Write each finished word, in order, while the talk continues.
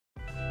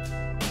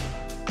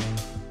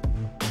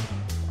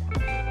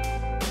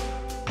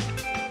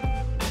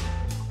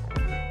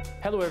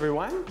Hello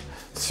everyone,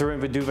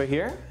 Surin Vaduva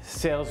here,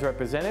 sales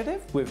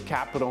representative with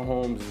Capital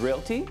Homes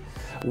Realty.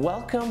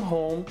 Welcome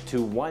home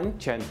to 1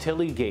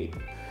 Chantilly Gate,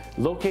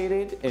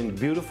 located in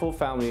beautiful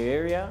family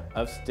area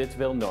of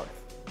Stittsville North.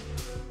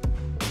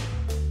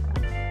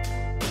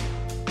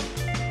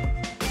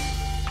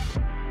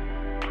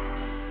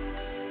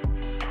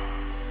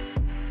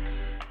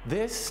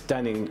 This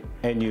stunning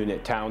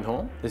end-unit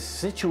townhome is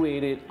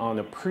situated on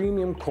a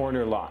premium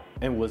corner lot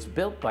and was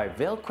built by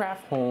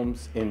Vailcraft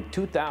Homes in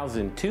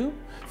 2002,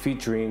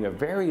 featuring a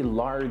very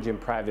large and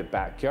private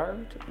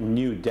backyard,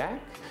 new deck,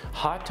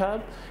 hot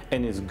tub,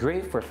 and is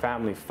great for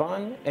family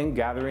fun and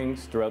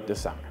gatherings throughout the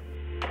summer.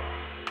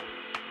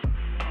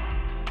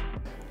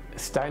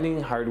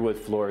 Stunning hardwood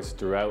floors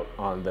throughout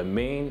on the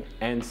main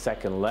and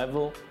second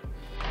level.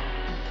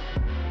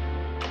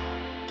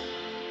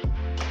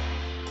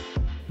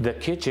 The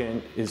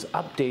kitchen is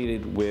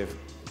updated with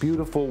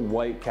beautiful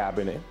white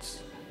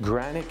cabinets,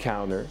 granite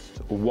counters,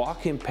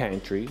 walk-in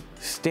pantry,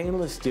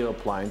 stainless steel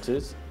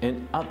appliances,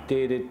 and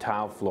updated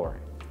tile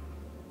flooring.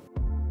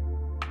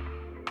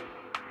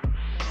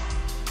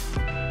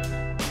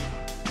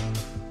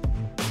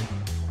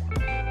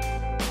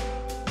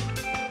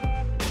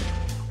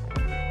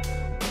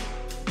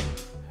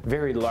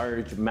 Very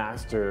large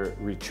master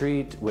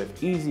retreat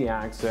with easy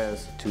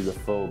access to the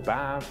full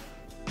bath.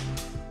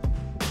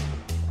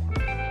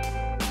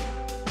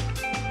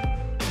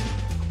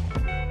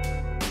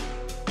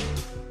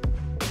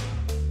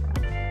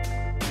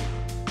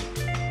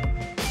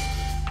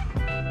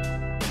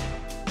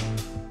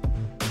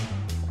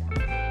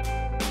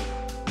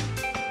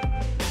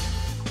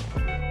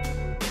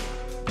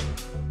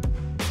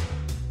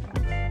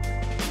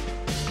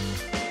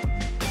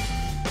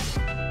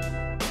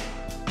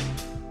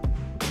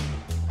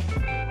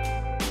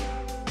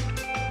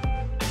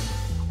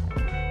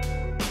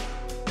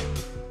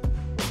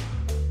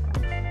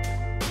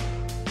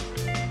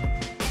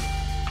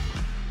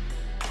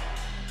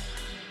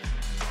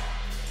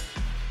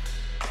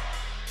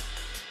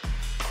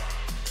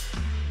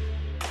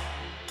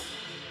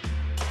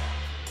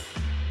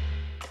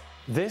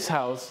 This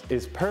house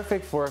is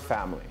perfect for a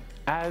family,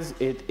 as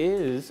it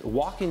is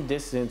walking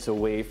distance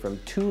away from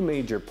 2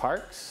 major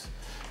parks,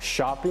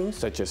 shopping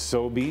such as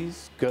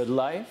Sobeys, Good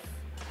Life,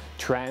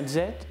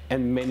 Transit,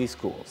 and many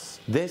schools.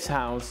 This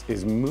house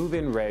is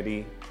move-in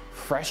ready,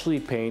 freshly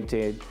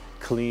painted,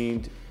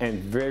 cleaned,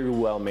 and very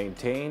well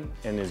maintained,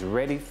 and is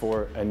ready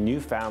for a new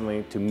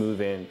family to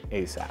move in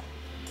ASAP.